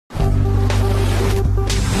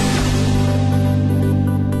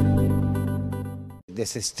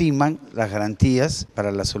desestiman las garantías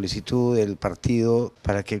para la solicitud del partido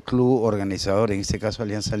para que el club organizador, en este caso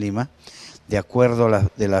Alianza Lima, de acuerdo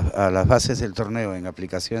a las bases del torneo, en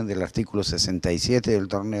aplicación del artículo 67 del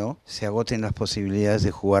torneo, se agoten las posibilidades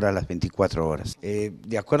de jugar a las 24 horas.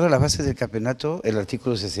 De acuerdo a las bases del campeonato, el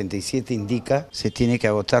artículo 67 indica que se tiene que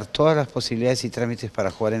agotar todas las posibilidades y trámites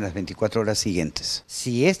para jugar en las 24 horas siguientes.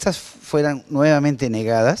 Si estas fueran nuevamente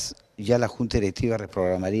negadas, ya la Junta Directiva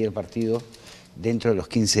reprogramaría el partido dentro de los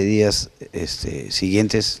 15 días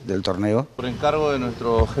siguientes del torneo. Por encargo de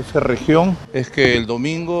nuestro jefe de región es que el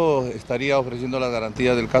domingo estaría ofreciendo la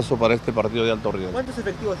garantía del caso para este partido de alto riesgo. ¿Cuántos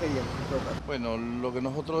efectivos serían? Bueno, lo que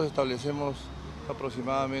nosotros establecemos es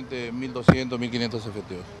aproximadamente 1.200, 1.500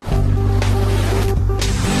 efectivos.